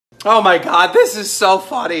Oh my god, this is so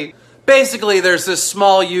funny. Basically, there's this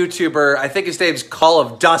small YouTuber, I think his name's Call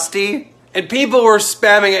of Dusty, and people were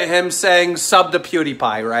spamming at him saying sub to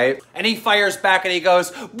PewDiePie, right? And he fires back and he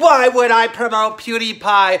goes, why would I promote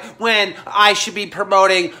PewDiePie when I should be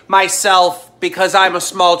promoting myself because I'm a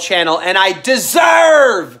small channel and I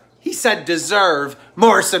deserve, he said deserve,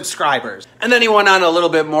 more subscribers. And then he went on a little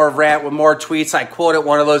bit more rant with more tweets. I quoted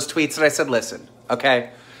one of those tweets and I said, listen,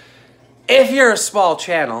 okay? If you're a small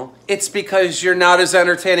channel, it's because you're not as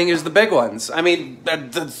entertaining as the big ones. I mean,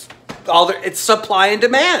 it's supply and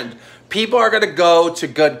demand. People are going to go to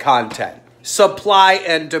good content. Supply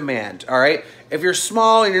and demand, all right? If you're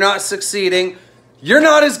small and you're not succeeding, you're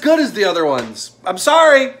not as good as the other ones. I'm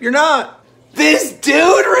sorry, you're not. This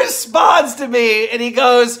dude responds to me and he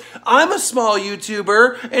goes, I'm a small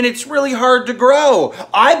YouTuber and it's really hard to grow.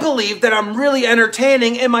 I believe that I'm really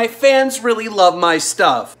entertaining and my fans really love my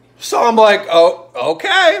stuff. So I'm like, oh,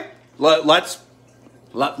 okay, let's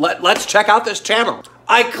check out this channel.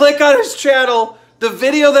 I click on his channel. The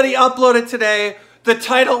video that he uploaded today, the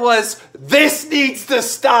title was, This Needs to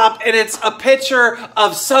Stop, and it's a picture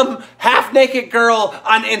of some half-naked girl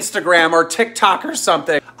on Instagram or TikTok or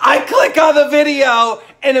something. I click on the video,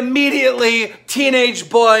 and immediately, teenage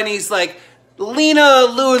boy, and he's like, Lena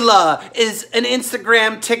Lula is an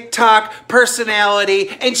Instagram, TikTok personality,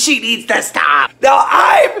 and she needs to stop. Now,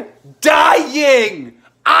 I'm dying.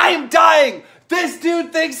 I'm dying. This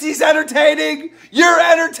dude thinks he's entertaining. You're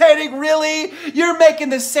entertaining, really? You're making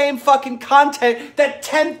the same fucking content that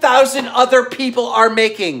 10,000 other people are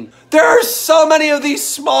making. There are so many of these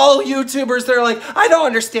small YouTubers that are like, I don't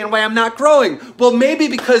understand why I'm not growing. Well, maybe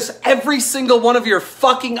because every single one of your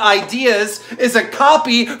fucking ideas is a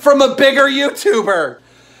copy from a bigger YouTuber.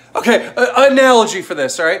 Okay, analogy for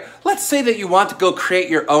this, all right? Let's say that you want to go create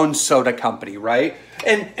your own soda company, right?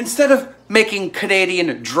 And instead of making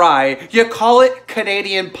Canadian Dry, you call it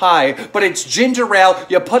Canadian Pie, but it's ginger ale,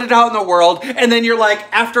 you put it out in the world, and then you're like,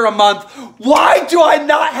 after a month, why do I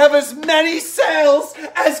not have as many sales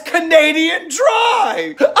as Canadian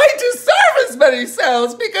Dry? I deserve as many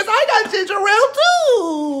sales because I got ginger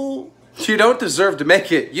ale too. You don't deserve to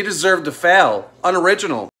make it, you deserve to fail.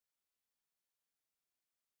 Unoriginal.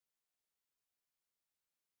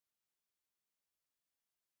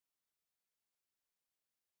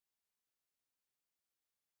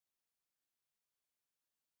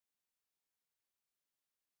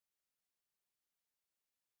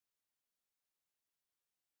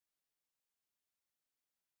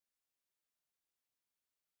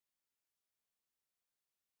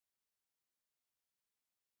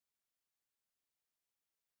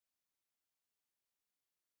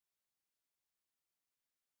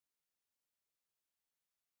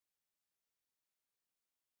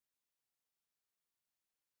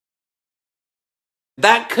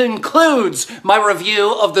 That concludes my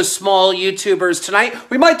review of the small YouTubers tonight.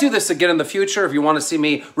 We might do this again in the future. If you want to see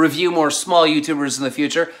me review more small YouTubers in the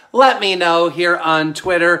future, let me know here on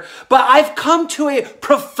Twitter. But I've come to a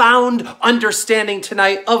profound understanding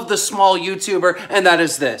tonight of the small YouTuber, and that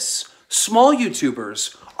is this. Small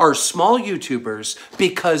YouTubers are small YouTubers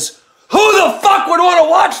because who the fuck would want to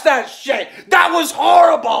watch that shit? That was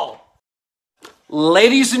horrible!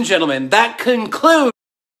 Ladies and gentlemen, that concludes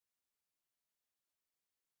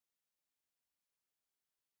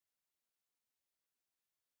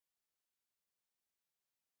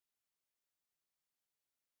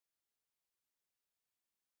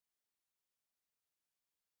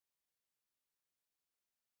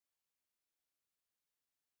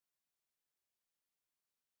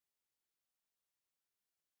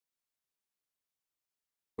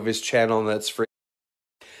of his channel, and that's free.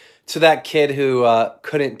 To that kid who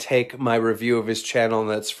couldn't take my review of his channel and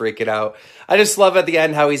that's freaking out. I just love at the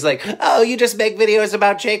end how he's like, oh, you just make videos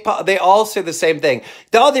about Jake Paul. They all say the same thing.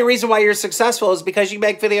 The only reason why you're successful is because you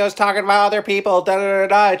make videos talking about other people. Da, da, da,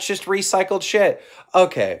 da. It's just recycled shit.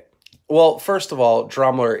 Okay. Well, first of all,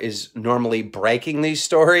 Drumler is normally breaking these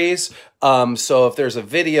stories. So if there's a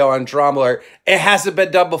video on Drumler, it hasn't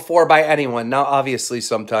been done before by anyone. Now, obviously,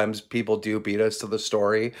 sometimes people do beat us to the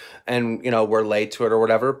story and, you know, we're late to it or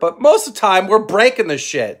whatever. But most of the time, we're breaking the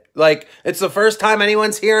shit. Like, it's the first time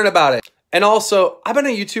anyone's hearing about it. And also, I've been a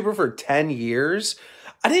YouTuber for 10 years.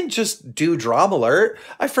 I didn't just do Drama Alert.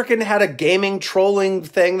 I freaking had a gaming trolling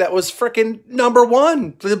thing that was freaking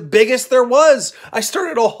 #1, the biggest there was. I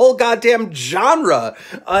started a whole goddamn genre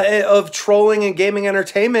of trolling and gaming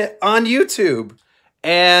entertainment on YouTube.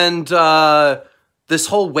 And this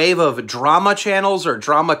whole wave of drama channels or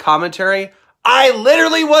drama commentary, I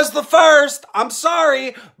literally was the first. I'm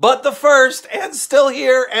sorry, but the first and still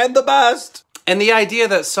here and the best. And the idea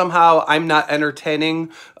that somehow I'm not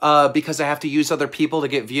entertaining because I have to use other people to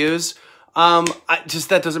get views,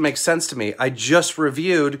 that doesn't make sense to me. I just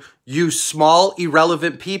reviewed you small,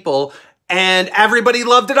 irrelevant people, and everybody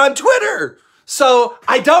loved it on Twitter. So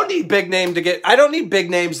I don't need big names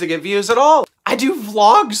to get views at all. I do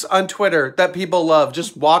vlogs on Twitter that people love,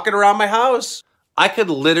 just walking around my house. I could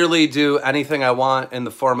literally do anything I want in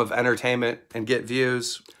the form of entertainment and get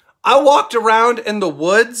views. I walked around in the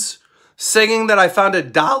woods singing that I found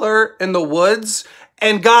 $1 in the woods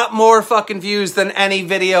and got more fucking views than any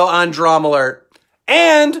video on Drama Alert.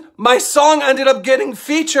 And my song ended up getting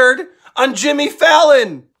featured on Jimmy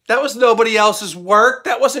Fallon. That was nobody else's work.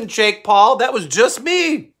 That wasn't Jake Paul. That was just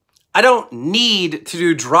me. I don't need to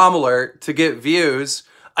do Drama Alert to get views.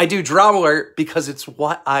 I do Drama Alert because it's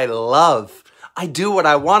what I love. I do what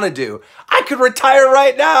I want to do. I could retire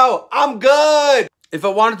right now. I'm good. If I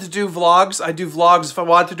wanted to do vlogs, I do vlogs. If I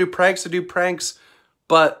wanted to do pranks, I do pranks.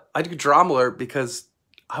 But I do Drama Alert because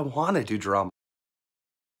I want to do drama.